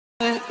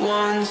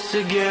once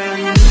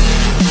again.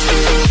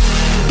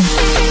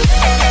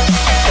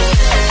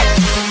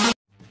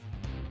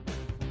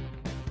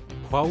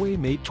 Huawei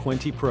Mate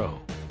 20 Pro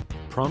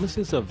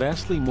promises a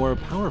vastly more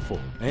powerful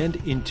and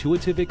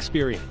intuitive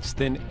experience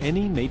than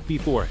any Mate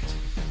before it.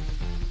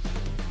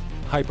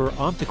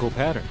 Hyper-optical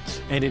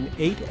patterns and an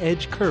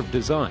 8-edge curve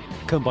design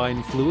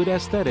combine fluid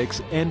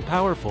aesthetics and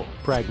powerful,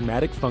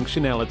 pragmatic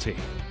functionality.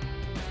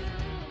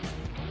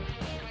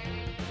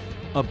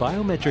 A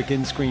biometric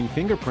in-screen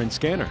fingerprint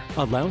scanner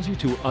allows you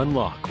to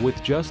unlock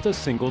with just a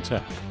single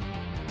tap.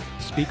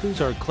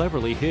 Speakers are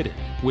cleverly hidden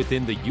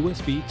within the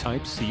USB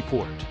Type-C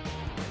port.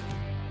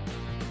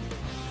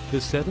 The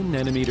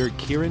 7nm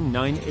Kirin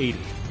 980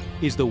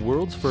 is the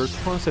world's first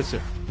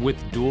processor with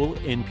dual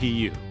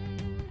NPU.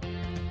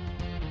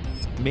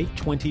 Mate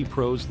 20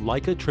 Pro's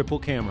Leica triple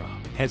camera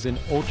has an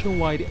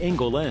ultra-wide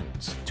angle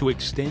lens to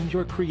extend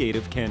your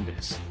creative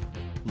canvas,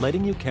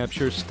 letting you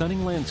capture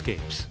stunning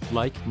landscapes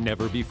like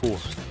never before.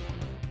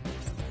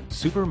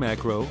 Super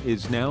Macro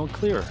is now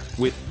clearer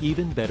with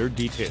even better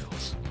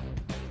details.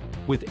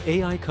 With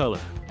AI Color,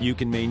 you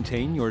can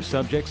maintain your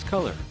subject's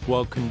color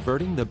while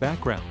converting the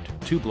background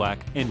to black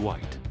and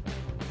white.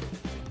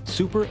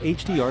 Super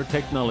HDR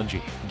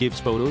technology gives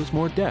photos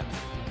more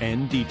depth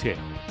and detail.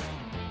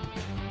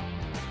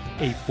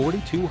 A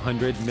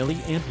 4200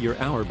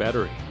 mAh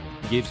battery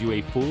gives you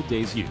a full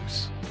day's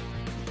use.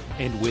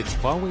 And with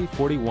Huawei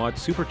 40-watt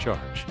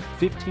Supercharge,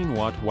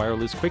 15-watt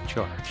wireless quick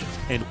charge,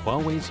 and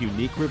Huawei's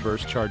unique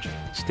reverse charging,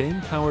 staying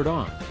powered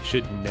on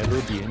should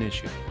never be an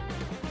issue.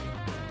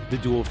 The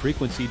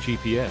dual-frequency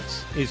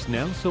GPS is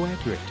now so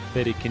accurate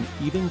that it can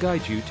even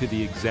guide you to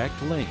the exact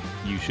lane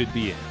you should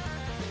be in.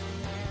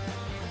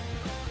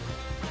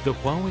 The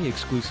Huawei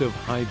exclusive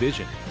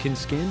Hivision can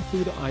scan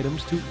food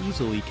items to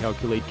easily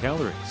calculate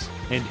calories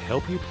and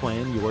help you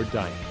plan your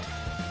diet.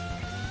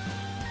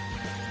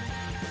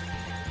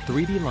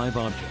 3D Live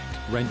Object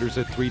renders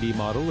a 3D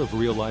model of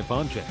real-life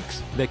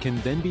objects that can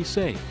then be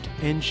saved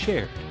and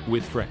shared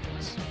with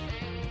friends.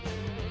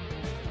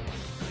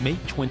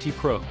 Mate 20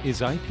 Pro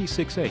is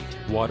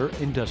IP68 water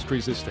and dust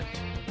resistant.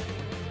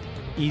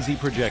 Easy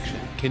projection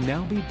can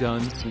now be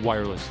done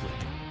wirelessly.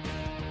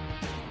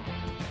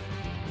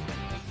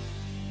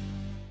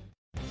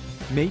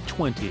 Mate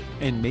 20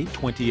 and Mate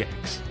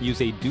 20X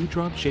use a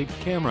dewdrop-shaped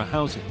camera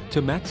housing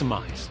to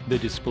maximize the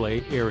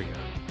display area.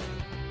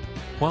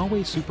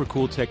 Huawei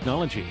SuperCool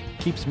technology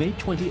keeps Mate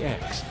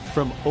 20X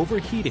from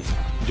overheating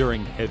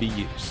during heavy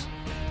use.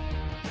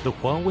 The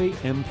Huawei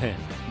M Pen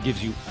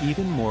gives you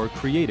even more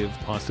creative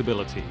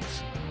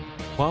possibilities.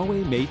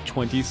 Huawei Mate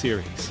 20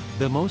 series,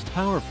 the most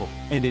powerful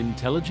and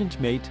intelligent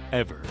Mate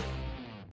ever.